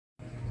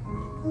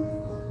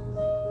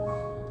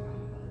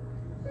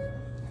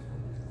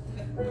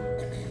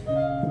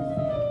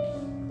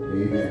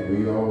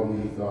we all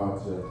need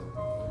God to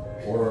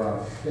order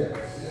our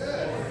steps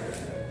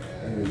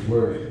in His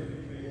Word.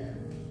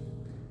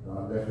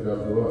 God left it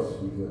up to us.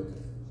 We would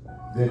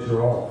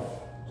venture off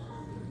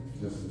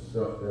just some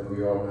stuff that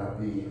we all not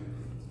be.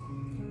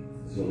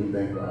 So we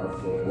thank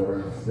God for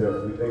ordering our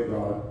steps. We thank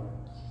God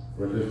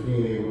for just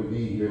being able to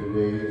be here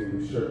today.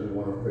 And we certainly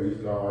want to praise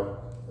God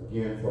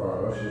again for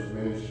our ushers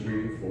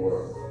ministry,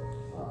 for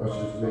our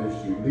ushers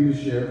ministry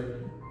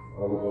leadership,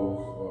 all of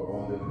those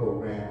on the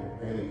program, the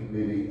planning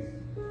committee.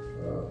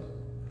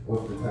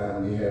 Most of the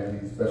time we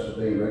have these special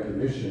day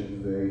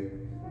recognitions,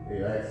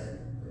 they ask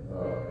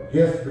a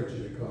guest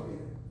preacher to come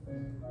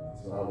in.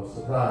 So I was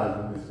surprised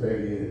when Miss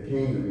Peggy had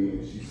came to me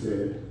and she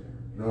said,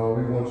 "No,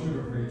 we want you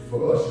to preach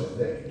for Ushers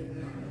Day."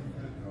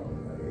 I was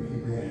like,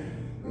 amen.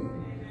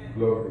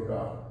 Glory to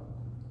God.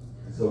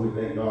 And so we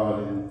thank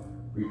God and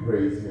we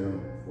praise Him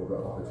for the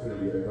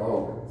opportunity, as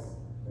always,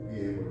 to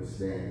be able to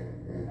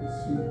stand and to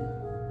speak.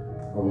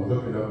 I was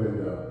looking up in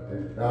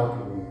the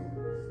balcony.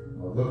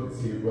 I was looking to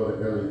see if Brother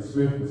Elliott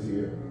Smith was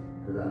here,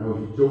 because I know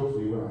he jokes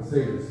me when I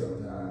say this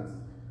sometimes,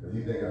 because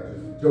he thinks I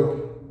just be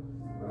joking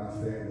when I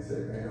stand and say,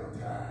 "Man, I'm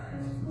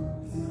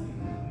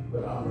tired."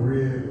 But I'm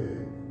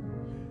really,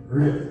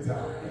 really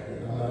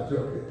tired. I'm not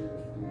joking.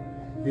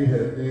 It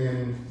has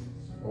been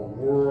a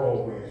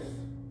whirlwind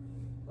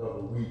of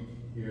a week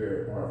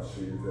here at Mark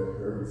Street. As I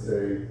heard me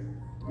say,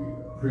 we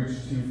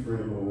preached 2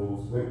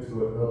 funerals, went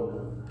to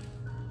another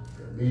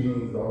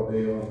meetings all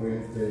day on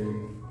Wednesday.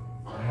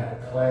 I had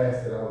a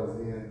class that I was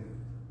in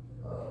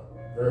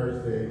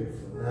Thursday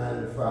from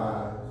 9 to 5.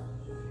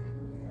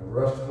 I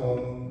rushed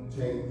home,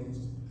 changed,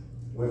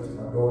 went to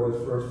my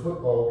daughter's first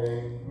football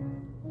game.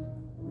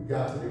 We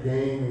got to the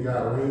game, we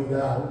got rained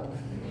out.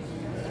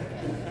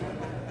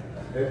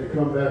 Had to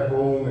come back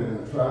home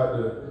and try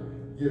to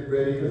get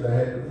ready because I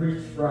had to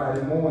preach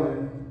Friday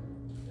morning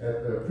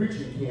at the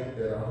preaching camp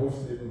that I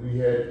hosted and we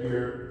had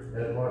here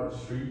at Martin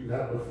Street. And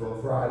that was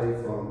from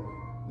Friday from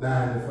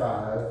 9 to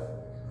 5.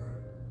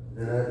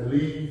 And I had to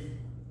leave,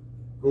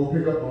 go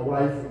pick up my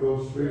wife and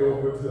go straight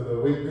over to the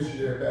Wake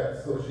Missionary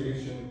Baptist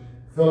Association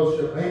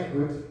Fellowship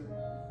Banquet.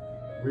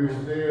 We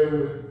were there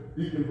with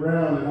Deacon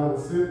Brown and I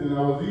was sitting and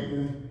I was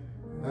eating.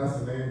 And I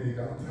said, "Man,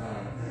 Deacon, I'm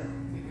tired now.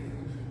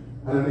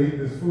 I done ate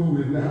this food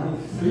and now I'm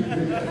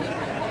sleeping."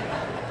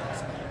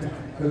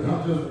 Because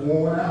I'm just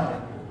worn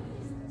out.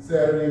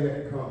 Saturday I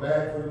had to come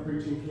back for the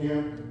preaching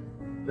camp.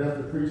 Left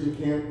the preaching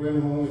camp,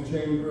 went home and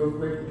changed real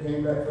quick and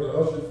came back for the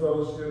Usher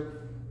Fellowship.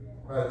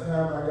 By the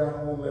time I got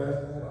home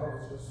last night, I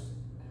was just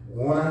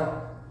worn out.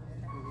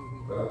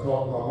 But I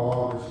talked to my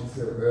mom and she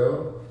said,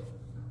 "Well,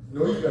 you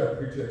know you got to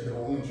preach at your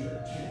own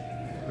church,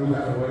 no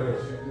matter what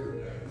else you do."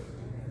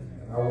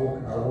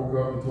 And I woke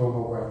up and told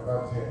my wife,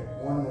 "I just had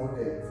one more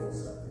day before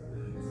Sunday.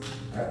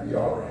 I'd be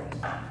all right."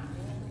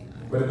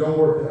 But it don't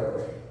work that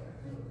way.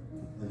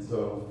 And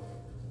so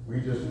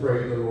we just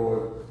pray the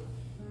Lord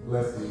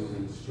blessings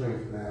and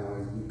strength now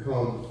as we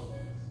come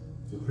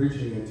to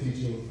preaching and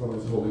teaching from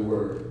His holy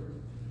word.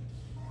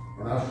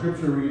 And our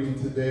scripture reading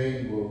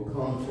today will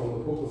come from the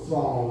book of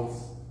Psalms.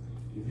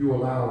 If you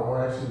allow, or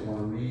actually want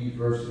to read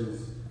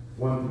verses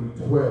 1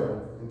 through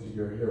 12 into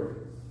your hearing.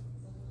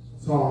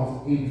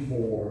 Psalms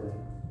 84,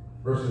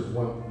 verses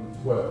 1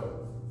 through 12.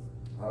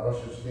 Our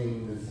usher's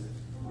theme is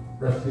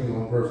resting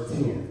on verse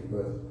 10,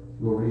 but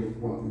we'll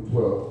read 1 through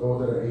 12. Those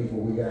that are able,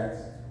 we ask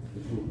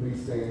that you will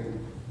please stand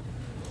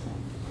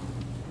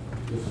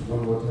just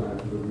one more time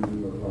for the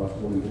reading of God's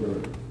holy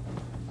word.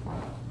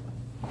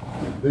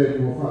 There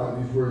you will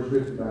find these words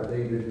written by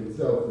David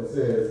himself that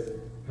says,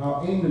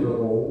 "How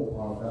amiable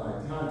are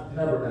thy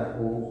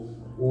tabernacles,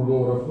 O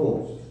Lord of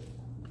hosts.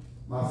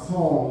 My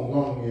song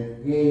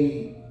longeth,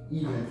 yea,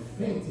 even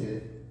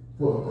fainted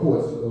for the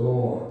courts of the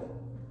Lord.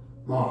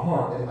 My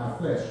heart and my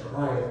flesh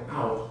crieth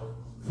out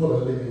for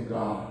the living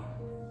God.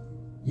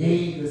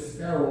 Yea, the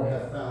sparrow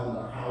hath found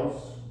a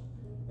house,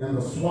 and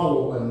the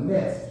swallow a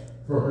nest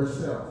for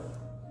herself,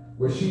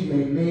 where she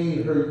may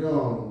lay her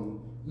young,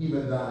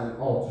 even thine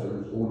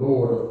altars, O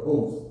Lord of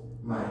hosts,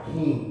 my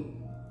King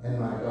and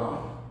my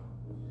God.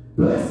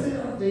 Blessed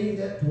are they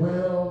that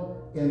dwell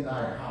in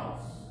thy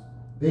house.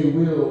 They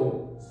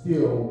will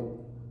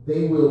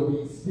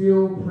be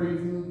still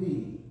praising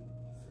thee.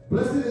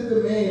 Blessed is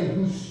the man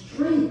whose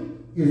strength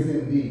is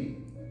in thee,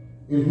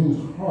 in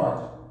whose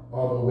heart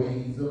are the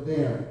ways of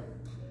them,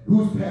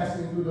 whose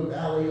passing through the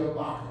valley of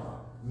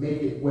Baca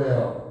make it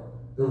well.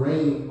 The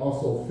rain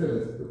also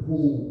filleth the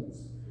pools.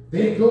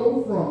 They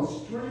go from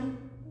strength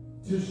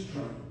to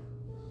strength.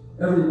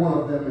 Every one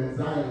of them in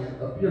Zion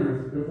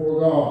appeareth before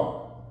God.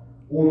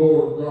 O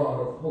Lord God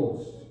of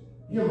hosts,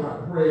 hear my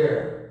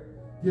prayer.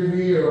 Give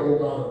ear, O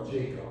God of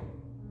Jacob.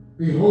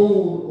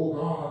 Behold, O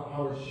God,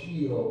 our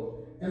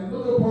shield, and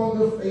look upon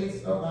the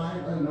face of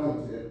thine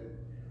anointed.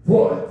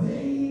 For a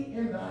day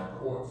in thy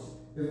courts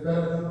is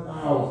better than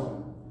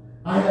 1,000.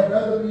 I had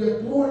rather be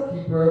a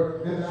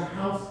doorkeeper in the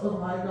house of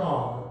my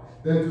God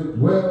than to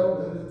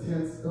dwell in the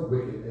tents of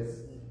wickedness.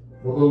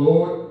 For the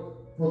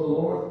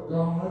Lord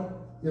God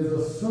is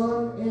a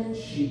sun and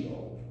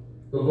shield.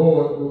 The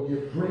Lord will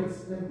give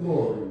grace and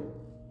glory.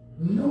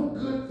 no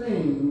good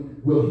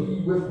thing will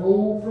he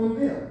withhold from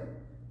them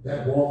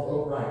that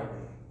walk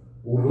uprightly.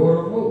 O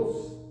Lord of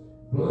hosts,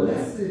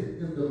 blessed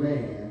is the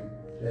man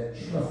that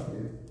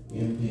trusteth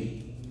in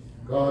thee.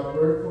 God,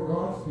 word for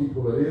God's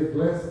people, it is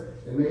blessed,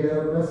 and may it add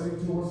a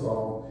blessing to us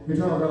all.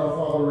 Eternal God, our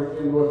Father,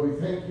 again, Lord, we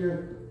thank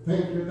you,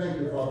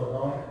 Father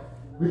God.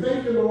 We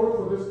thank you, Lord,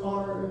 for this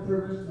honor and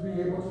privilege to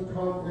be able to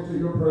come into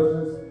your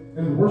presence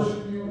and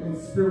worship you in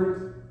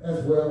spirit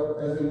as well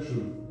as in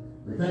truth.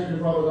 We thank you,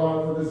 Father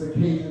God, for this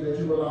occasion that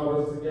you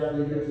allowed us to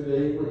gather here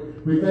today.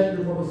 We thank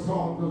you for the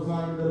songs of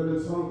Zion that have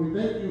been sung. We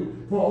thank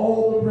you for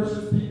all the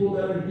precious people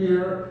that are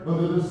here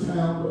under the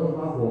sound of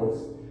my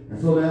voice. And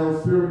so now,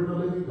 Spirit of the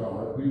living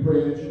God, we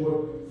pray that you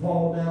would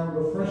fall down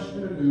refreshed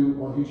and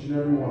anew on each and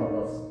every one of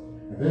us.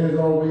 And then, as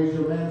always,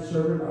 your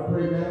manservant, I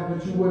pray now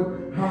that you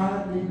would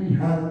hide me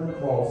behind the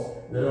cross,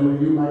 that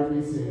only you might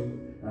be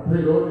seen. I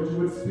pray, Lord, that you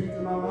would speak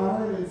to my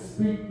mind and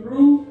speak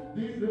through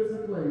these lips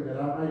of clay, that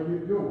I might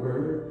give your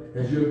word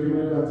as you have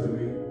given it unto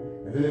me.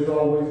 And then, as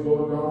always,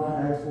 Lord God,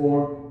 I ask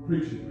for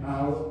preaching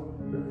power,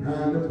 the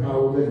kind of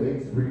power that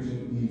makes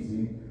preaching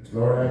easy.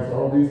 Lord, I ask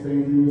all these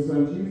things in your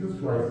Son, Jesus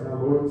Christ, my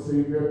Lord and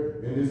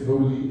Savior, in his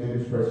holy and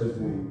his precious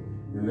name.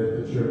 And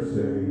let the church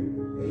say,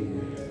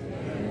 amen.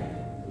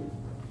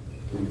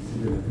 Please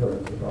see in the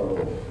presence of our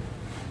Lord.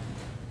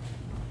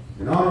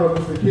 In honor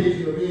of this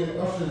occasion of being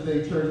Ushers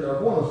Day Church,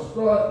 I want to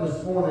start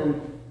this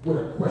morning with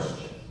a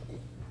question.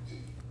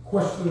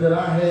 Question that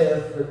I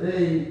have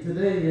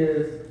today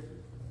is,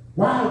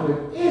 why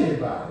would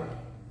anybody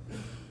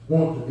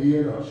want to be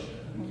an usher?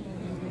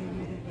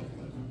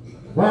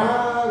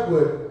 Why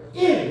would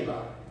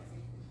anybody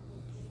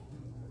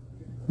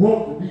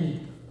want to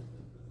be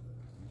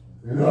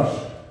an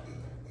usher?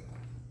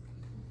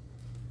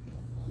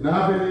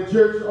 Now, I've been in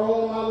church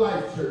all my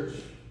life, church.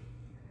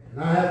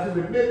 And I have to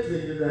admit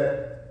to you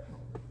that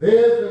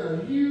there's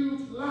been a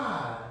huge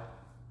lie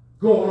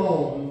going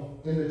on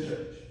in the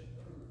church.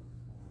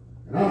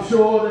 And I'm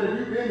sure that if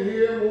you've been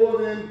here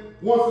more than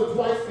once or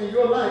twice in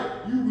your life,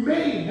 you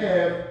may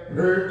have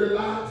heard the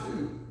lie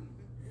too.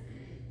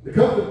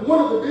 Because one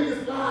of the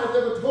biggest lies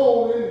ever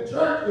told in the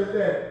church is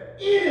that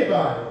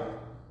anybody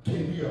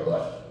can be a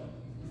usher.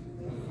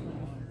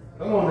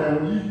 Come on now,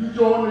 when you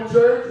join the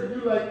church and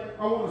you like,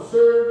 I want to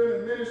serve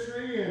in a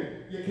ministry,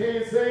 and you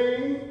can't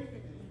sing,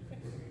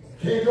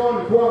 can't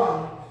join the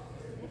choir.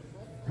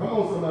 Come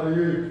on, somebody.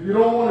 You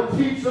don't want to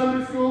teach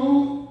Sunday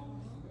school.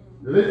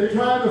 They're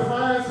trying to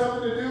find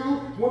something to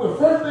do. Well, the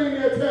first thing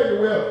they'll tell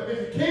you, well,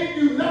 if you can't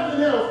do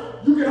nothing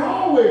else, you can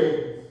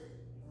always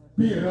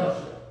be an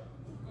usher.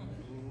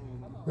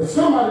 But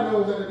somebody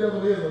knows that the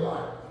devil is a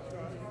liar.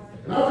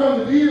 And I've come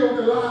to deal with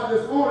the lie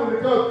this morning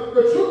because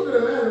the truth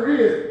of the matter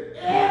is,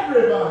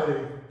 everybody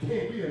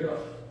can't be an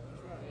usher.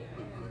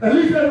 At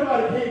least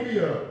everybody can't be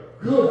a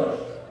good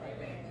usher.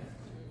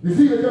 You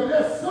see, because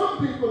there's some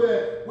people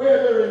that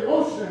wear their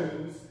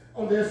emotions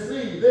on their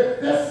sleeve.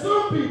 There's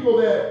some people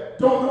that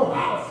don't know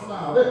how to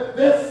smile.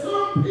 There's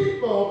some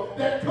people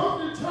that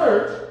come to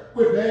church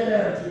with bad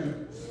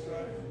attitudes.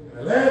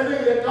 The last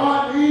thing that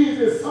God needs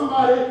is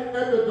somebody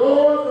at the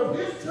doors of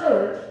his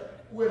church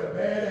with a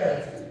bad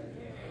attitude.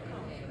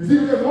 You see,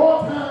 because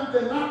more times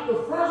than not,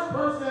 the first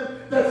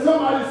person that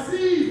somebody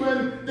sees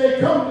when they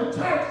come to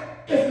church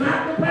is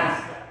not the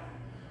pastor.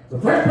 The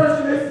first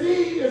person they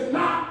see is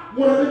not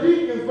one of the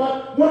deacons,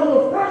 but one of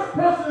the first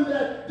person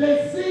that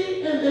they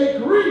see and they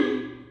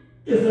greet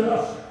is an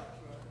usher.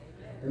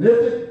 And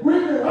if they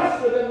greet an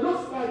usher that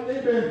looks like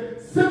they've been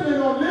sipping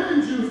on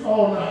lemon juice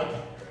all night,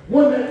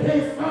 one that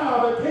can't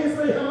smile, that can't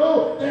say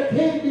hello, that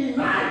can't be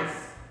nice,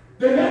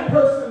 then that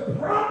person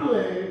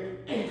probably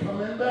ain't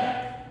coming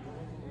back.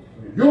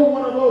 If you're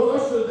one of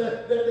those ushers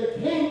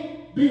that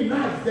can't be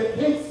nice, that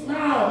can't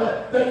smile,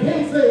 that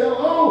can't say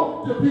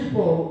hello to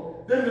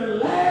people, then the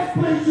last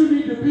place you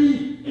need to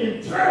be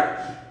in church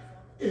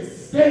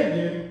is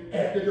standing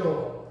at the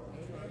door.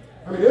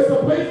 I mean, there's a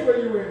place for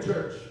you in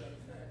church,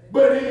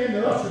 but it ain't in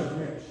the usher's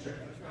ministry.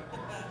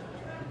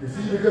 You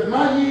see, because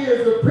my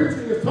years of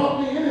preaching has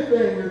taught me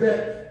anything is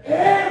that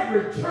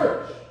every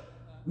church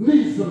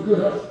needs some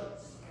good ushers.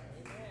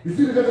 You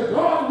see, because the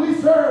God we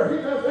serve, he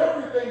does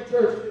everything,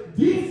 church,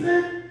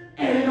 decent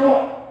and in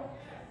order.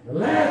 The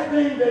last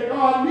thing that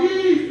God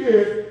needs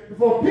is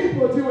for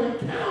people to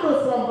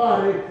encounter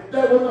somebody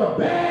that was a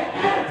bad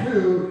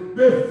attitude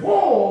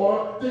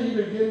before they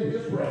even get in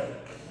his presence.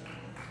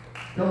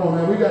 Come on,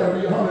 man, we got to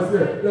be honest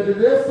there.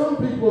 There's some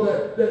people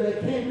that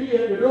can't be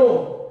at the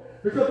door.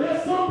 Because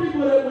there's some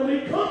people that when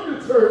they come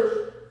to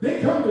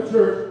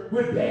church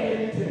with bad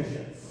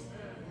intentions.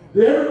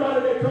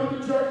 Everybody that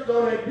comes to church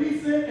don't act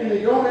decent and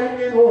they don't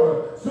act in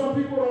order. Some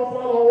people don't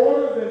follow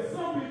orders and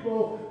some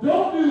people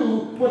don't do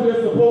what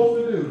they're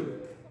supposed to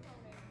do.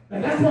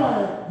 And that's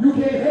why you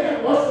can't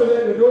have ushers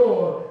at the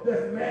door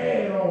that's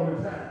mad all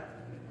the time.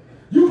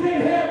 You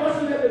can't have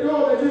ushers at the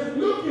door that's just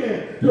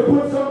looking to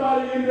put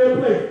somebody in their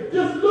place.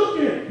 Just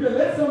looking to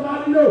let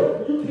somebody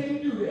know. You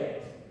can't do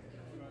that.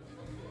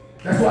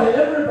 That's why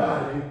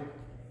everybody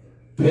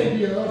can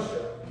be an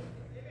usher.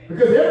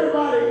 Because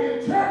everybody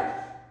in church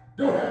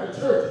don't have the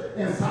church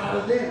inside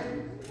of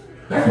them.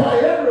 That's why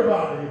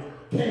everybody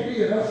can't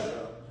be an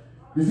usher.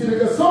 You see,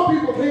 because some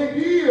people can't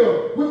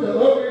deal with the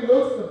ugly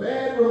looks, the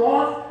bad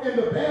remarks, and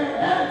the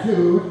bad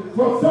attitude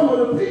from some of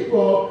the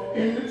people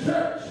in the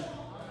church.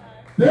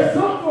 There's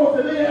some folks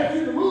that they ask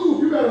you to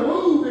move, you got to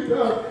move,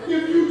 because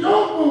if you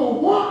don't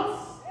move once,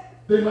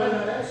 they might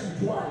not ask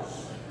you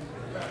twice.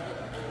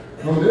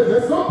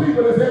 There's some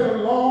people that's had a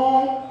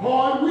long,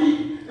 hard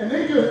week, and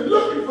they just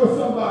looking for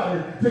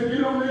somebody to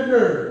get on their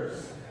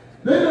nerves.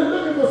 They're just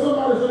looking for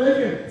somebody so they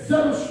can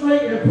set them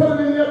straight and put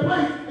them in their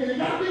place. And you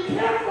got to be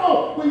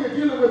careful when you're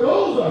dealing with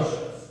those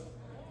ushers.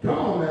 Come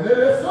on, man.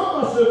 There's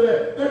some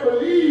ushers that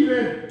believe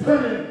in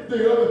turning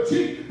the other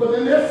cheek, but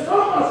then there's some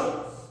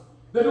ushers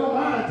that don't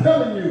mind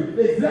telling you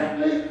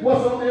exactly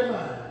what's on their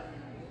mind.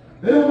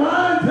 They don't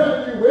mind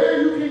telling you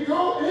where you can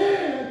go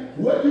and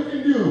what you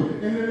can do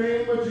in the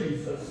name of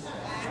Jesus.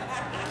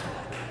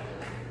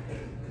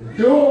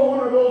 You're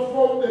one of those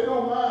folks that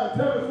don't mind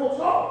telling folks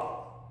off,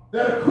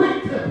 that are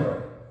quick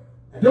tempered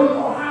and don't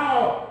know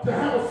how to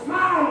have a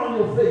smile on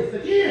your face.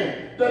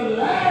 Again, the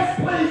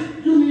last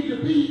place you need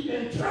to be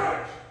in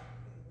church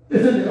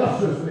is in the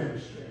usher's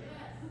ministry.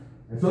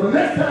 And so the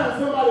next time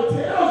somebody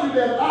tells you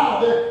that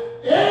lie,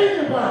 that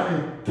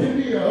anybody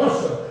can be an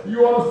usher,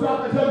 you ought to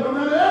stop and tell them,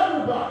 no, not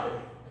everybody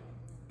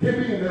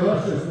can be in the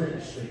usher's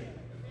ministry.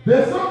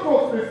 There's some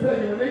folks that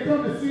tell you, when they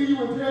come to see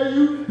you and tell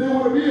you they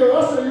want to be an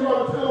usher, you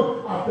ought to tell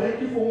them, I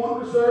thank you for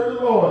wanting to serve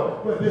the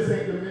Lord, but this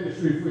ain't the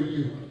ministry for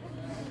you.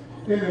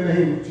 In the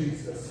name of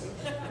Jesus.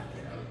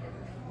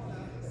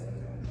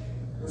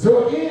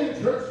 So again,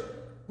 church,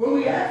 when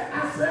we ask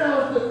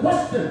ourselves the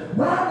question,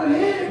 why would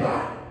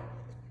anybody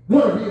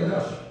want to be an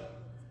usher?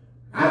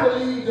 I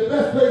believe the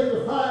best place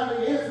to find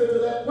the answer to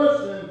that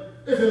question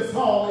is in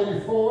Psalm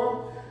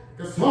 84.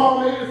 Because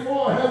Psalm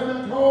 84 has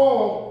been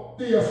called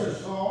the usher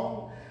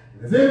song.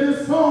 It's in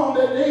this song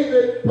that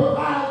David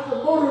provides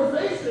the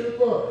motivation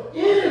for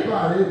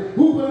anybody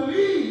who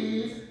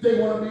believes they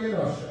want to be an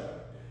usher.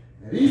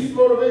 And each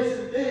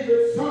motivation,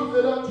 David sums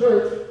it up,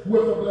 church,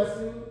 with a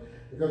blessing.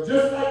 Because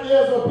just like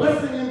there's a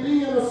blessing in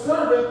being a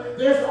servant,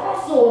 there's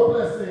also a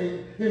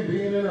blessing in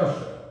being an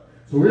usher.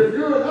 So if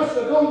you're an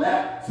usher, don't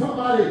let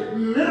somebody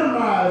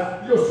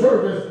minimize your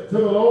service to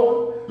the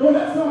Lord. Don't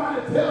let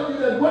somebody tell you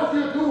that what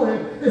you're doing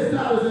is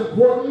not as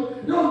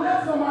important. Don't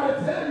let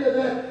somebody tell you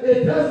that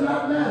it does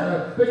not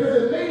matter,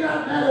 because it may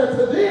not matter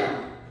to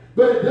them,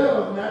 but it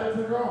does matter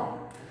to God.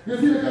 You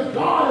see, because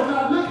God is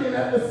not looking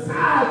at the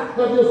size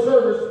of your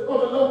service or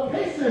the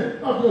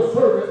location of your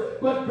service,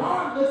 but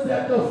God looks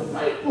at the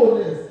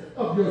faithfulness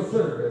of your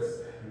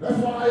service. That's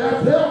why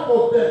I tell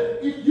folks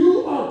that if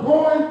you are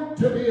going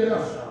to be an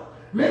usher,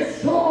 make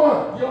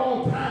sure you're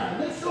on time.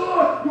 Make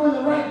sure you're in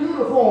the right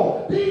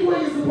uniform. Be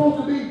where you're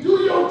supposed to be.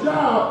 Do your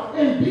job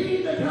and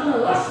be the kind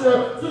of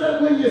usher so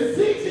that when you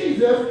see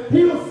Jesus,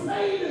 he will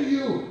say to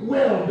you,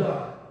 well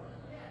done.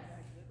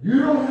 You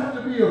don't have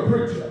to be a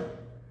preacher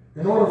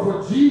in order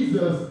for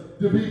Jesus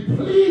to be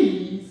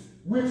pleased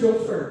with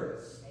your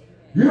service.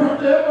 You don't have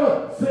to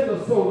ever sing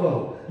a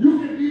solo. You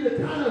can be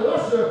the kind of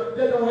usher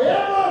that don't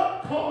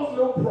ever cause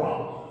no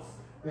problems.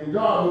 And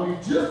God will be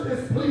just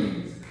as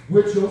pleased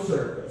with your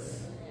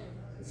service.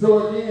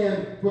 So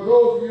again, for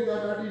those of you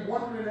that might be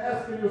wondering and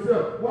asking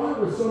yourself, why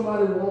would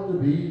somebody want to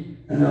be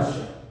an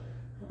usher?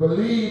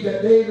 Believe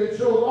that David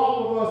shows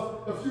all of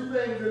us a few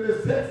things in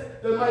this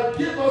text that might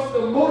give us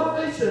the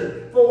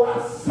motivation for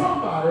why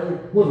somebody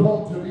would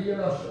want to be an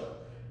usher.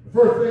 The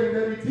first thing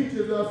that he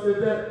teaches us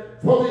is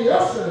that for the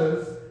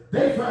ushers,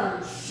 they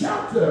find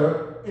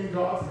shelter in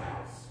God's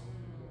house.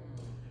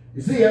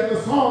 You see, as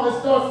the psalmist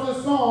starts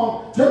this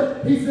song,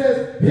 church, he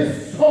says,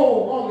 his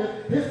soul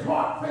longeth, his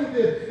heart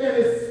fainted,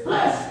 and his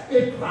flesh,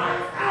 it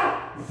cries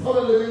out for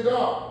the living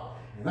God.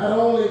 And not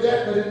only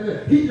that,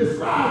 but he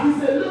describes,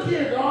 he said, look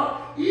here, God,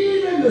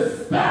 even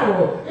the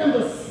sparrow and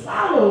the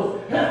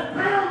swallows have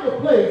found a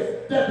place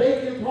that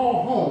they can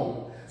call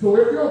home. So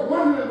if you're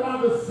wondering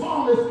why the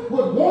psalmist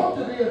would want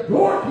to be a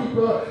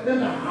doorkeeper in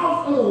the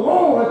house of the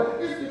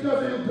Lord, it's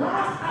because in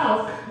God's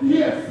house,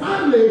 he had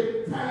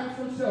finally found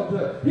some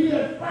shelter. He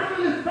had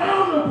finally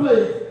found a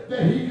place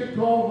that he could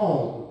call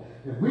home.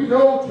 And we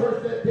know,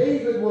 church, that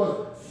David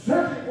was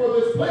searching for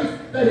this place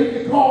that he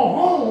could call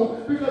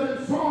home, because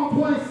in Psalm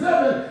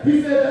 27,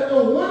 he said that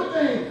the one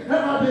thing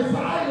have I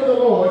desired of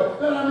the Lord,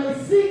 that I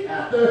may seek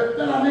after,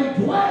 that I may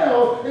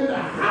dwell in the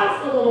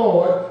house of the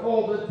Lord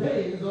all the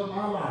days of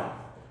my life.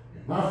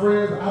 My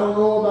friends, I don't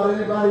know about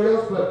anybody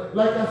else, but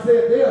like I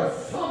said, there are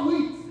some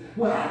weeks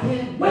when I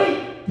can't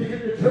wait to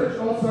get to church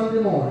on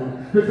Sunday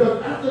morning,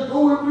 because after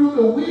going through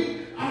the week,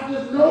 I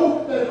just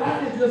know that if I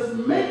can just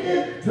make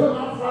it to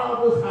my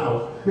Father's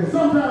house. And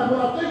sometimes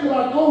when I think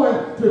about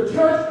going to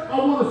church, I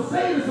want to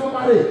say to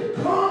somebody,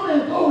 come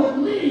and go with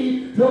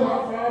me to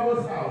my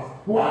Father's house.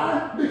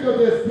 Why? Because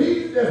there's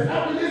peace, there's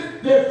happiness,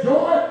 there's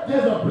joy,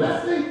 there's a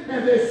blessing,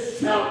 and there's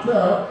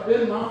shelter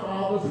in my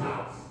Father's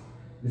house.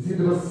 You see,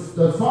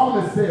 the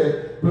psalmist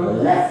said,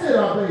 blessed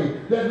are they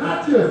that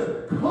not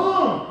just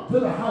come to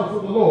the house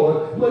of the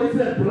Lord. But he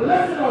said,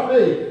 blessed are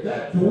they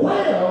that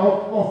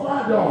dwell or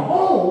find a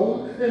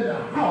home in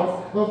the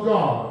house of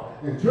God.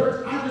 And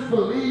church, I just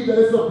believe that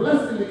it's a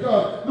blessing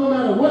because no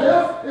matter what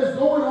else is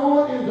going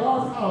on in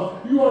God's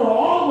house, you ought to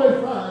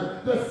always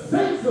find the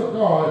saints of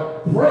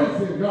God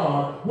praising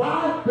God.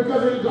 Why?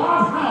 Because in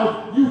God's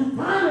house, you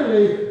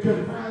finally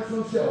can find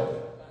some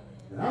shelter.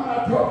 And I'm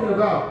not talking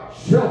about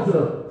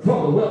shelter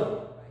from the weather.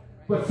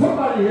 But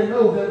somebody here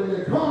knows that when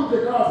you come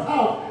to God's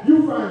house,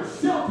 you find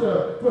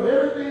shelter for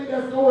everything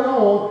that's going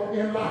on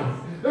in life.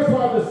 That's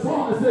why the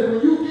psalmist said,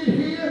 when you get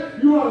here,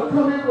 you ought to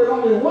come in with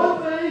only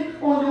one thing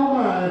on your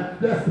mind,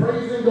 that's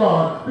praising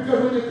God.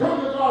 Because when you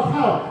come to God's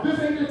house, this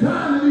ain't the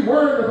time to be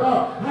worried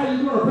about how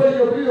you're going to pay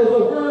your bills,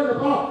 or worried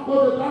about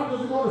what the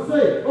doctors are going to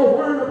say, or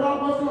worried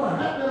about what's going to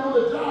happen on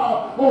the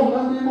job on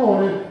Monday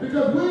morning.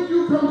 Because when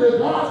you come to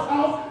God's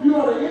house, you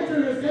ought to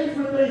enter his gates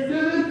with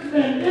thanksgiving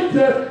and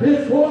enter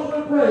his courts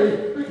with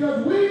praise.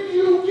 Because when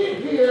you get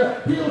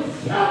here, he'll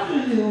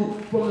shelter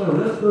you from the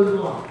rest of your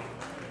life.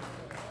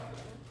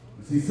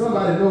 See,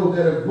 somebody knows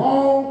that as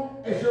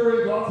long as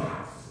you're in God's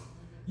house,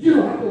 you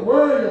don't have to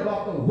worry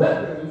about the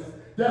weapons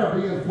that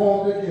are being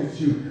formed against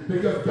you.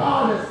 Because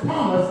God has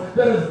promised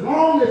that as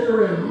long as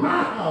you're in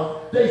my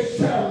house, they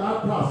shall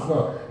not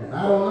prosper. And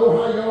I don't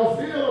know how y'all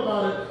feel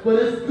about it, but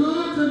it's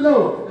good to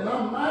know. And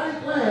I'm mighty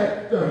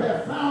glad to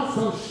have found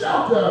some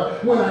shelter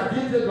when I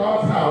get to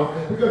God's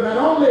house. Because not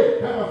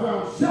only have I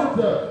found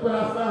shelter, but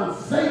I found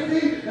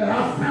safety, and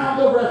I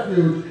found a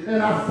refuge.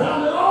 And I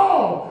found it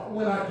all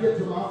when I get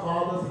to my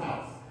Father's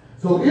house.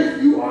 So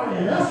if you are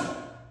an usher,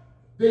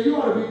 then you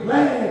ought to be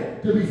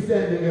glad to be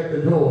standing at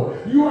the door.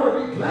 You ought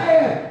to be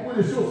glad when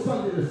it's your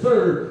Sunday to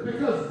serve.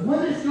 Because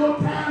when it's your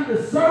time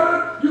to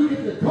serve, you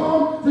get to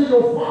come to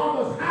your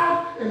Father's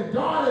house, and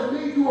God has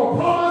made you a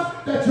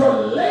promise that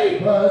your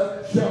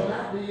labors shall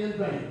not be in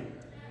vain.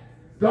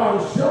 God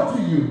will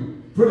shelter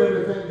you from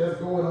everything that's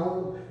going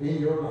on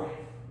in your life.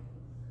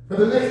 But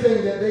the next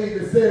thing that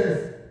David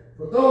says,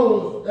 for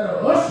those that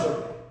are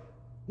ushered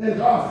in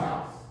God's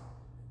house,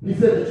 he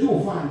said that you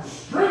will find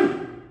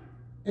strength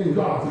in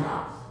God's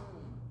house.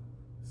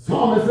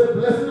 Psalmist said,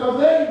 blessed are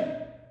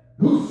they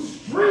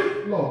whose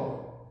strength,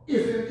 Lord,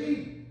 is in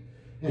thee.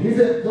 And he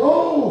said,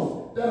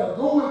 those that are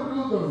going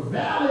through the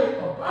valley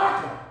of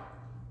Baca,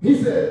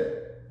 he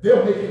said,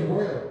 they'll make it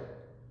well.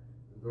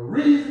 The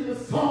reason the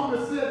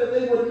psalmist said that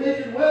they would make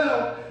it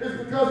well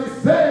is because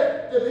he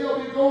said that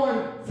they'll be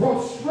going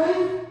from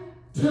strength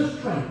to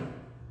strength.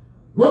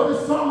 What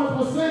the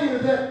psalmist was saying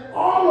is that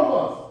all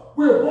of us,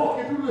 we're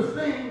walking through this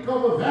thing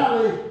called the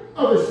valley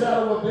of the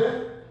shadow of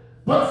death.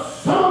 But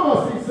some of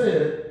us, he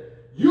said,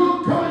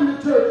 you're coming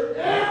to church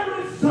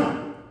every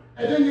Sunday,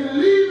 and then you're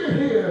leaving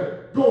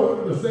here going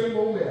through the same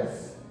old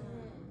mess.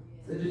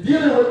 And you're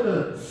dealing with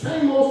the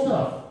same old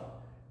stuff.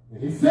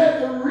 And he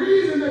said the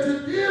reason that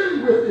you're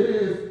dealing with it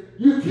is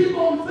you keep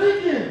on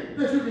thinking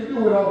that you can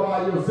do it all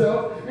by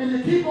yourself, and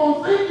you keep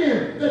on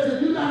thinking that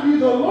you do not need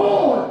the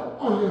Lord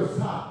on your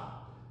side.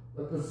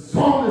 But the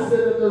psalmist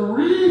said that the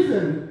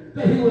reason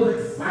that he was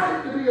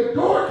excited to be a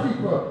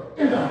doorkeeper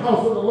in the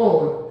house of the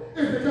Lord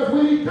is because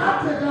when he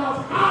got to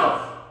God's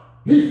house,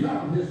 he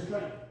found his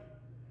strength.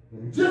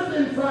 And he just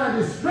didn't find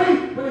his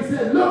strength, but he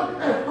said, look,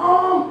 as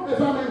long as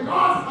I'm in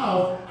God's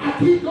house, I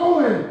keep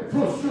going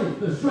from strength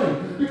to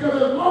strength.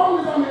 Because as long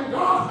as I'm in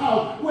God's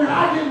house, when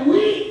I get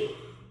weak,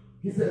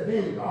 he said,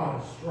 then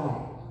God is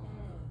strong.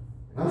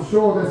 I'm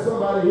sure that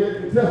somebody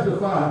here can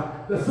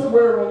testify that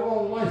somewhere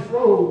along life's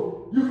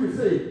road, you can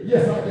say,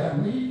 yes, I got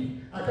weak.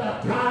 I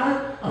got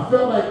tired, I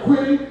felt like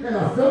quitting, and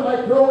I felt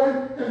like throwing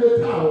in the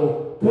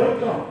towel. But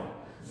God,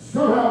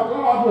 somehow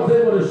God was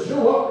able to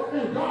show up,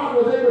 and God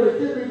was able to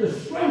give me the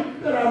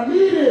strength that I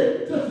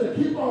needed just to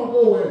keep on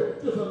going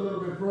just a little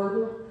bit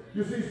further.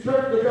 You see,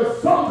 church,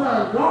 because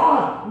sometimes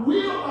God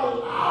will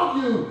allow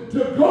you to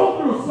go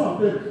through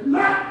something,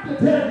 not to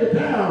tear you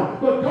down,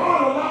 but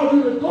God allows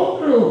you to go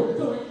through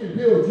so he can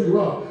build you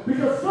up.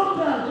 Because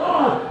sometimes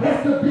God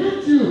has to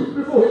bend you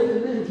before he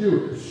can mend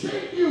you,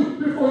 shake you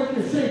before he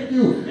can shake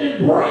you,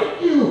 and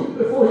break you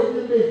before he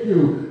can make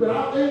you. But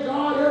I thank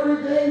God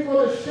every day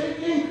for the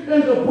shaking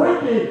and the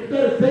breaking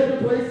that has taken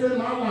place in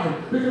my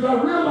life. Because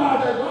I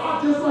realized that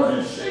God just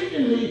wasn't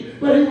shaking me,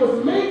 but he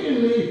was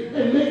making me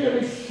and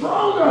making me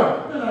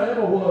stronger than I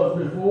ever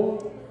was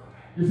before.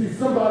 You see,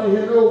 somebody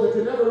here knows that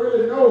you never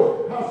really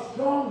know how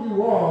strong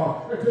you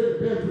are until you've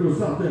been through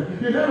something.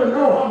 You never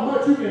know how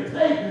much you can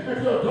take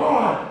until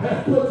God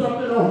has put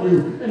something on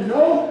you. And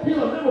no,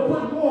 he'll never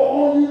put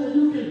more on you than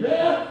you can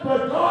bear,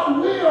 but God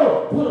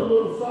will put a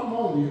little something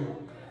on you.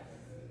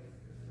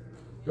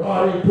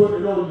 God ain't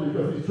putting it on you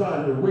because he's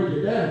trying to weigh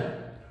you down.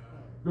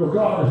 No,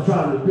 God is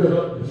trying to build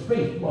up your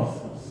faith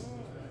muscles.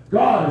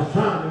 God is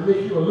trying to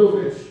make you a little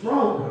bit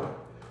stronger.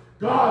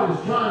 God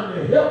is trying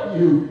to help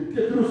you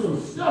get through some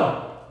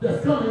stuff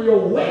that's coming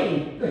your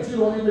way that you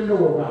don't even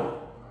know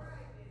about.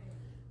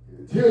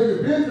 Until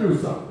you've been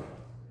through something,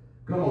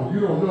 come on, you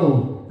don't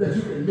know that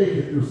you can make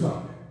it through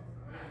something.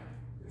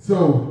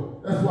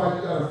 So that's why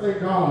you got to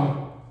thank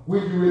God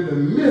when you're in the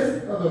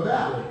midst of the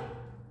valley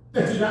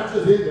that you're not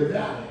just in the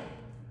valley,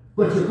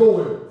 but you're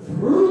going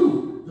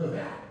through the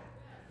valley.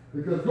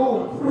 Because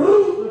going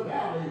through the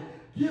valley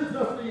gives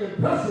us the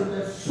impression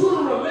that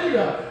sooner or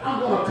later I'm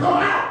going to come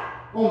out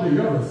on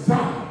the other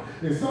side.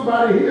 And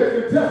somebody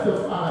here can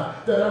testify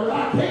that when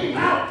I came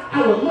out,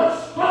 I was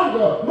much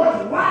stronger,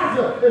 much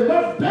wiser, and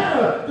much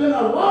better than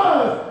I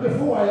was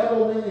before I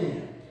ever went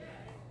in.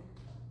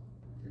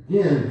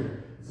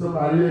 Again,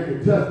 somebody here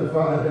can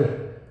testify that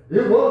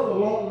it was a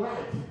long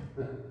night.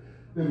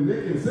 And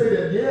they can say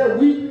that, yeah,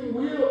 weeping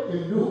will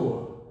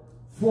endure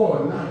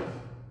for a night.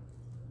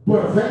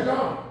 But thank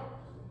God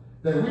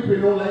that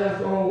weeping don't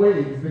last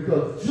always,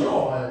 because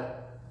joy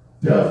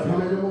does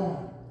come in the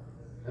morning.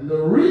 And the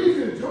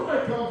reason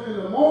joy comes in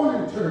the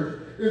morning,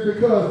 church, is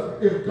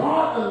because if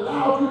God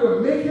allowed you to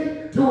make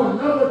it to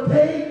another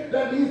day,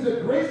 that means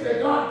the grace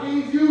that God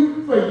gave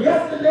you for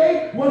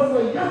yesterday was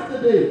for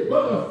yesterday.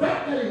 But the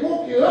fact that he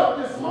woke you up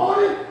this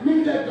morning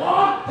means that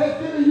God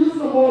has given you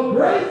some more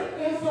grace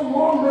and some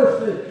more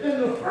mercy.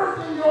 And the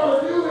first thing you ought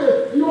to do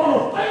is you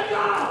ought to thank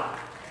God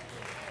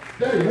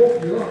that he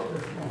woke you up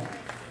this morning.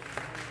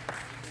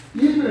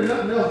 Even if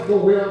nothing else go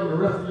well in the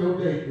rest of your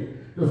day,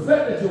 the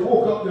fact that you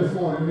woke up this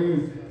morning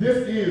means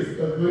this is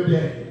a good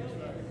day.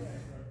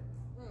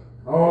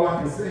 All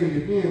I can say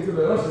again to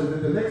the ushers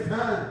is the next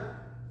time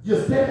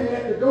you're standing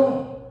at the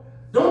door,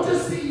 don't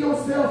just see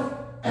yourself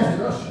as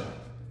an usher.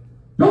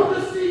 Don't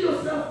just see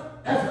yourself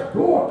as a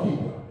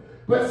doorkeeper,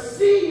 but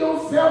see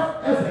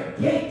yourself as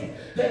a gate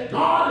that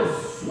God is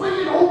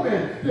swinging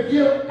open to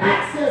give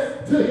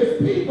access to his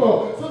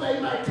people so they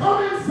might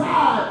come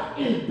inside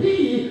and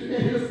be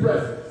in his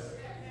presence.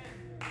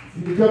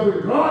 See, because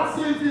when God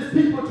sends his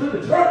people to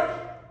the church,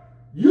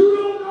 you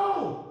don't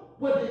know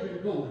what they've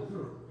been going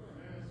through.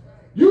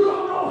 You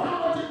don't know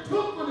how much it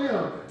took for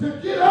them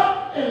to get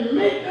up and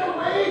make their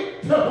way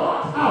to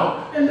God's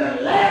house. And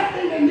the last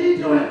thing they need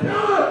to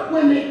encounter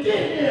when they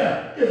get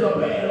here is a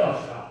bad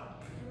usher.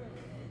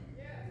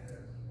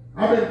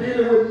 I've been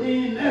dealing with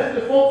mean,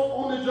 nasty folks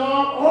on the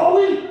job all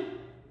week.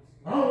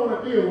 I don't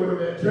want to deal with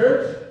them at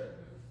church.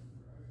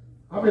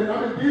 I've been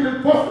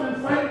dealing, fussing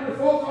and fighting with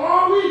folks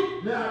all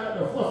week. Now I got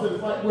to fuss and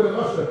fight with an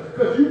usher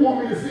because you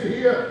want me to sit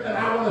here and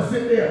I want to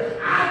sit there.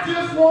 I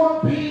just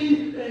want to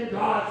be in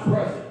God's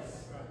presence.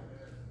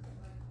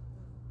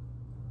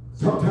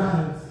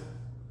 Sometimes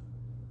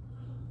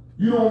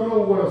you don't know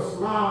what a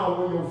smile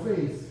on your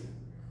face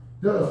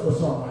does for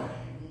somebody.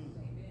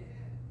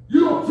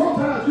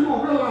 Sometimes you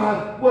don't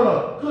realize what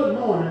a good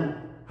morning,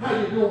 how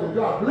you doing,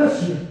 God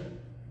bless you,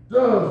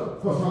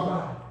 does for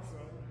somebody.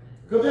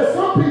 Because there's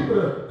some people,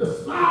 the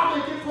smile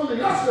they get from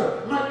the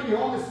usher might be the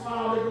only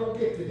smile they're going to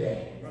get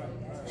today.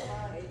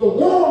 The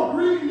warm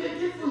greeting they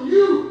get from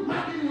you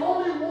might be the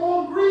only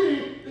warm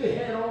greeting they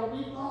had all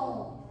week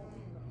long.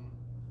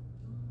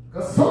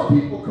 Because some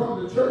people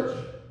come to church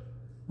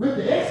with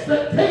the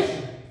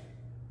expectation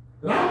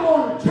that I'm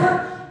going to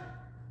church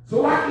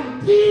so I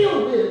can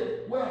deal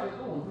with what I've been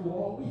going through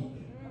all week.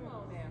 Come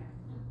on now.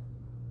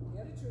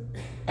 Tell the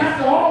truth.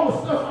 After all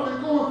the stuff I've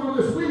been going through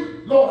this week,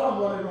 Lord,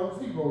 I'm running on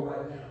zero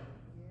right now.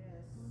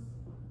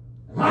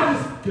 I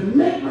just can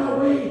make my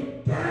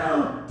way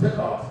down to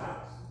God's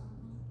house.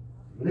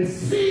 When they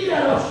see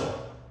that usher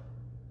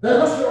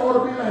ought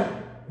to be like,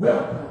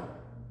 welcome.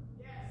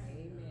 Yes.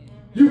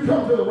 You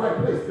come to the right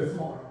place this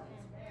morning.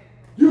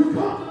 You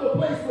come to the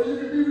place where you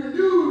can be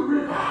renewed,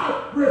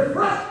 revived,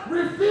 refreshed,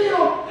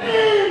 refilled,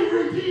 and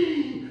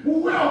redeemed.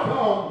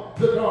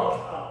 Welcome to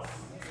God's house.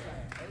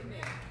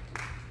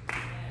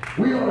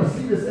 We ought to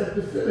see this at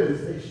the filling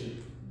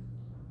station.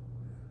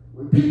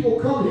 When people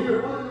come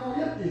here running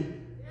on empty,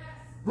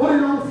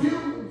 running on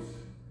fumes,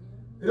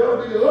 it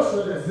ought to be the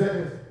usher that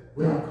says,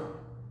 welcome.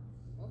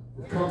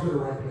 We've come to the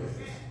right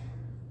places.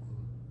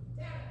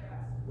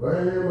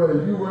 Well,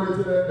 if you run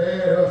into that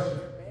bad usher,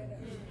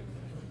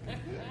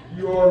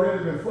 you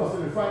already been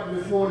fussing and fighting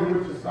this morning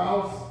with your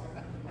spouse,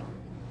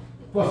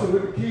 fussing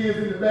with the kids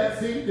in the back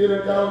seat, they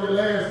done got on your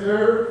last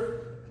nerve.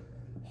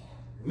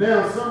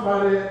 Now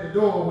somebody at the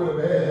door with a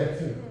bad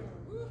attitude.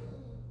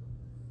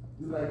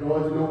 You're like,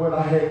 Lord, you know what?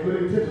 I had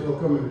good intentions of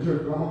coming to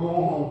church, but I'm going to go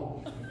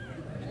home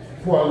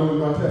before I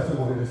lose my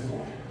testimony this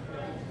morning.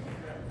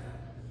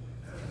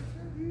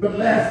 But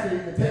lastly,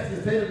 the text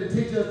is tended to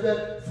teach us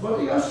that for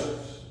the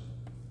ushers,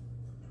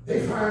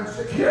 they find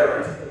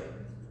security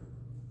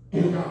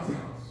in God's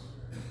house.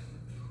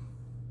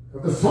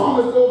 But the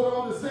psalmist goes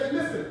on to say,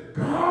 listen,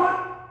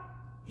 God,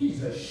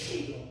 he's a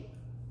shield.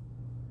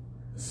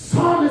 The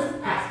psalmist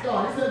asked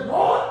God, he said,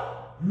 Lord,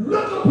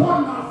 look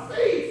upon my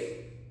face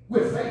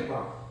with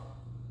favor.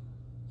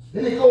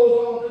 Then he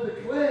goes on to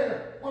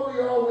declare what we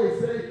always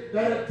say,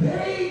 that a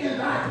day in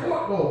thy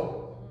court,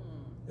 Lord,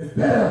 is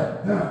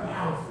better than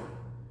 1,000.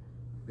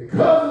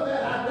 Because of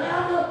that, I'd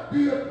rather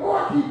be a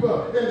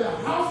doorkeeper in the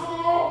house of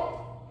the Lord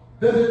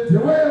than to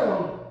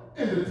dwell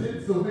in the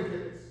tents of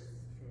wickedness.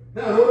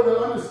 Now, in order to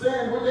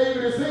understand what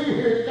David is saying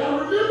here, you got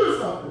to remember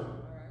something.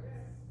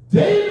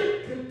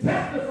 David can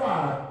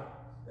testify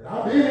that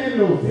I've been in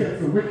those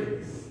tents of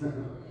wickedness.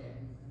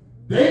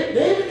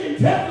 David can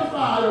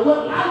testify to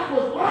what life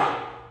was like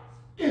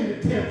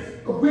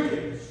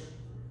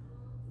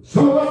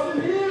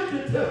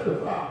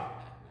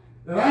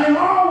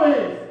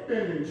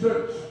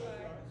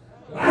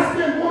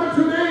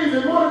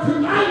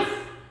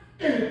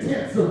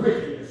tents of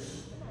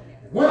wickedness.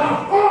 When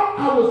I thought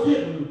I was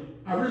getting,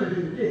 I really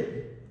didn't get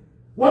it.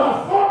 What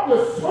I thought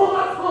was so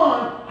much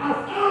fun, I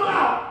found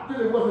out that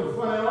it wasn't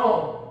fun at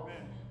all.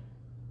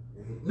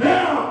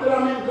 Now that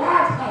I'm in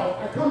God's house,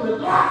 I come to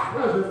God's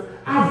presence,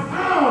 I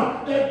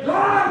found that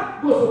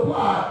God will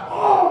supply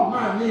all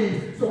my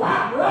needs. So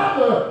I'd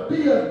rather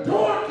be a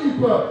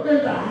doorkeeper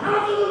in the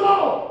house of the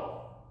Lord.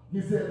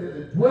 He said that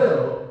to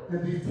dwell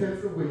in these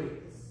tents of wickedness.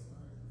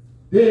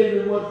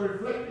 David was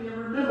reflecting and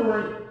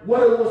remembering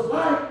what it was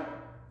like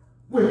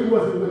when he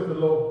wasn't with the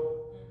Lord.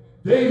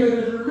 David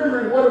is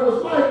remembering what it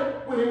was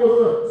like when he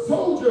was a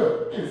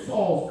soldier in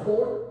Saul's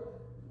court.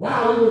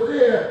 While he was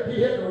there,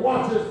 he had to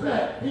watch his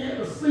back. He had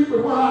to sleep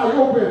with one eye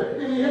open,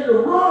 and he had to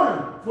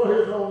run for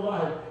his own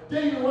life.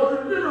 David was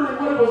remembering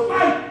what it was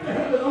like to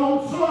have his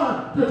own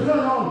son to turn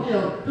on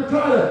him, to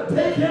try to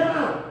take him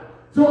out.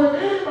 So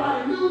if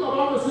anybody knew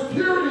about the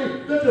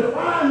security that you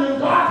find in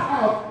God's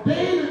house,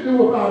 David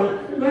knew about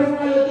it. And that's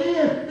why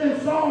again in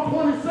Psalm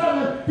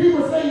 27, he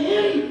would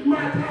say, in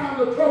my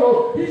time of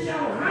trouble, he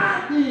shall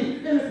hide me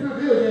in his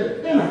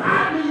pavilion and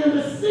hide me in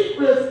the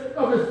secrets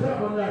of his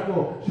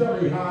tabernacle. Shall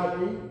he hide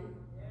me?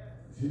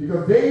 See,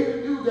 because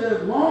David knew that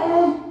as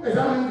long as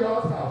I'm in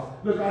God's house,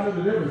 look, I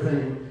know that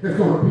everything is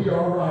going to be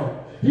all right.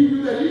 He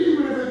knew that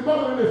even if his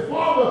mother and his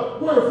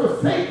father were to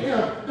forsake him,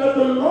 that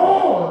the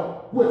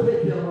Lord would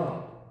take him up.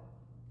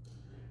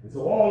 And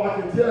so all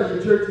I can tell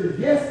you, church, is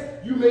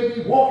yes, you may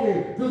be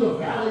walking through the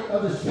valley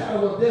of the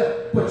shadow of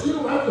death, but you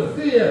don't have to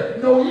fear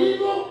no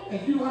evil,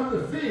 and you don't have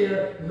to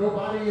fear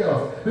nobody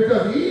else.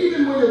 Because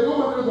even when you're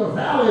going through the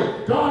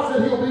valley, God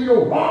said he'll be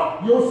your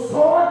rock, your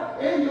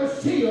sword, and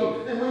your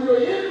shield. And when your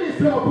enemies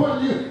come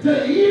upon you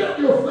to eat up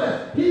your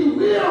flesh, he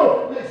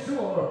will make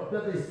sure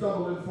that they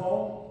stumble and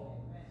fall.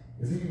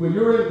 You see, when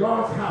you're in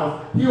God's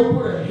house, he'll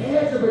put a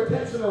hedge of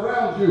protection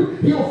around you.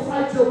 He'll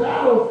fight your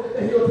battles,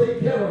 and he'll take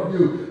care of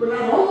you. But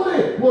not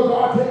only will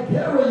God take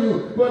care of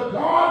you, but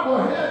God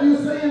will have you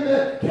saying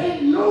that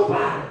can't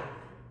nobody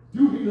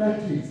do me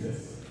like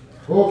Jesus.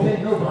 Oh,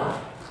 can't nobody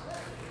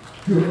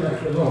do me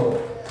like the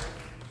Lord.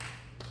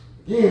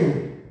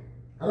 Again,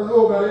 I don't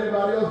know about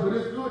anybody else, but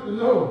it's good to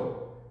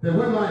know that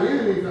when my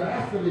enemies are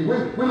after me,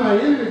 when my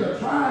enemies are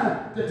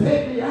trying to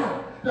take me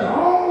out, that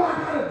all I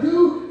got to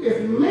do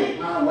is make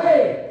my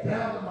way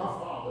down to my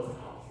Father's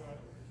house.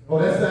 Oh,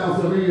 that sounds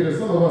familiar to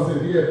some of us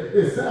in here.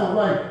 It sounds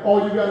like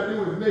all you got to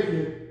do is make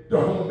it the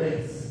home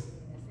base.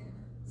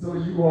 Some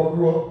of you all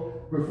grew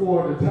up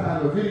before the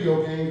time of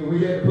video games and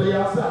we had to play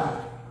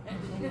outside.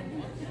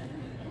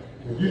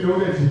 And you know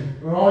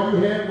that all you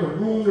had was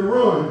room to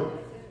run.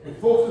 And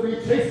folks would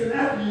be chasing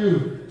after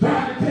you,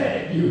 trying to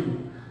tag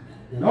you.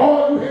 And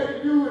all you had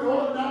to do in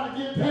order not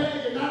to get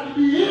tagged and not to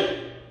be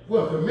it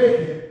was to make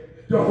it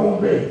the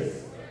home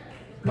base.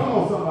 Come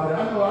on, somebody.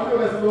 I know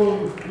that's a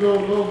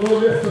little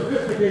less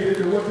sophisticated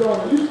than what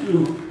y'all are used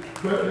to,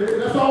 but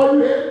that's all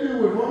you had to do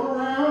was run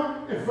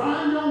around and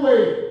find your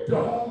way to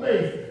home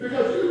base.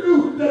 Because you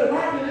knew that if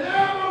I can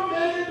ever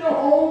make it to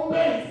home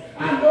base,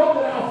 I know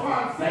that I'll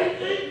find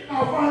safety,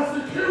 I'll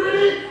find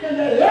security, and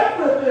that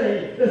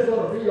everything is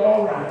going to be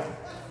all right.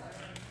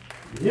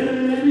 The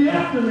enemy may be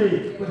after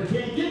me, but they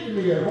can't get to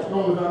me as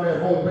long as I'm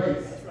at home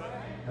base.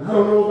 And I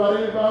don't know about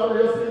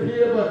anybody else in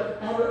here, but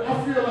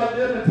I feel like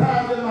there have been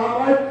times in my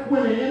life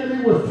when the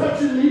enemy was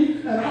touching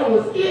me and I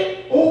was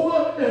it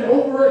over and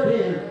over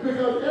again.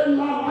 Because in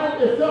my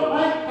life it felt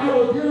like I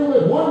was dealing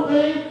with one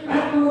thing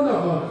after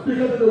another.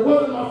 Because if it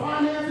wasn't my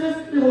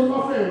finances, it was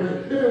my family.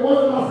 If it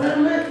wasn't my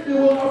family, it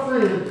was my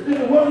friends. If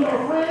it wasn't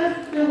my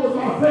friends, it was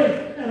my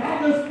faith. And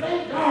I just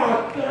thank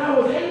God that I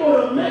was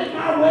able to make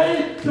my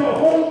way to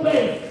home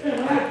base. And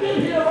when I get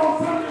here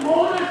on Sunday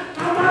morning,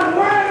 I'm not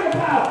worried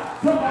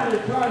about somebody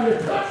trying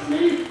to touch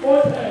me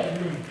or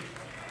tag me.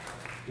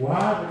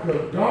 Why?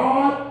 Because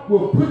God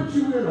will put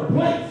you in a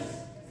place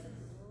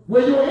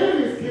where your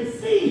enemies can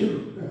see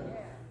you,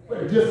 but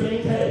it just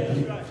can't tag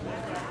you.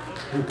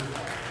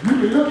 You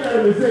can look at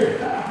it and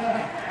say,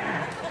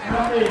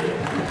 I made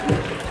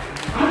it.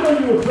 I know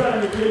you were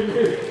trying to get me,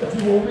 but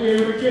you won't be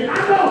able to get me.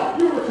 I know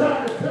you were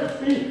trying to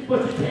touch me,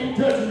 but you can't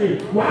touch me.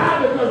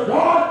 Why? Because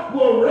God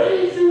will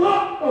raise you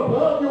up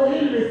above your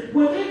enemies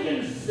when they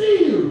can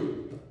see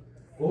you.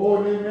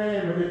 Oh,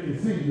 amen, when they can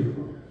see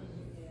you.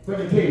 But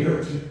they can't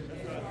hurt you.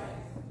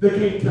 They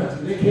can't touch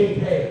you. They can't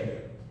tag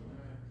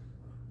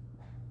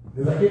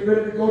you. As I get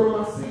ready to go to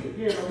my seat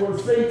again, I want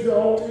to say to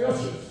all the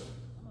ushers,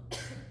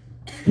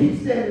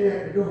 keep standing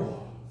at the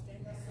door.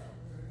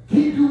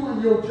 Keep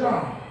doing your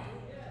job.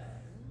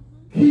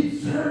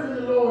 Keep serving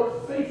the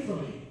Lord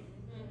faithfully.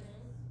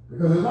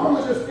 Because as long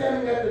as you're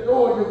standing at the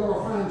door, you're going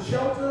to find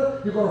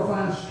shelter, you're going to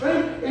find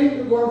strength, and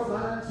you're going to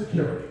find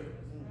security.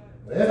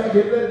 As I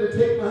get ready to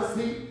take my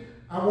seat,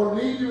 I want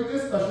to leave you with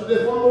this.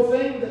 There's one more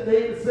thing that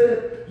David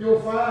said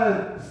you'll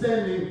find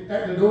standing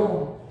at the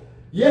door.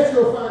 Yes,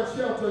 you'll find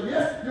shelter.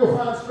 Yes, you'll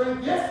find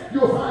strength. Yes,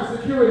 you'll find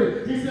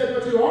security. He said,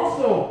 but you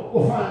also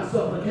will find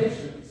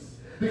supplications.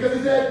 Because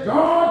he said,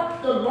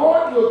 God, the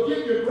Lord, will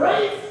give you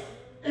grace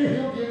and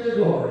he'll give you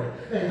glory.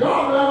 And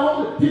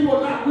God, he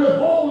will not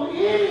withhold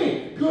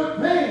any good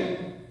thing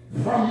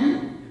for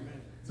you.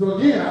 So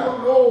again, I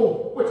don't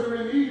know what you're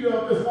in need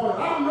of this morning.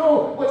 I don't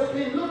know what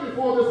you came looking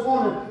for this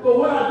morning. But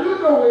what I do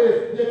know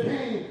is you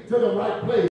came to the right place.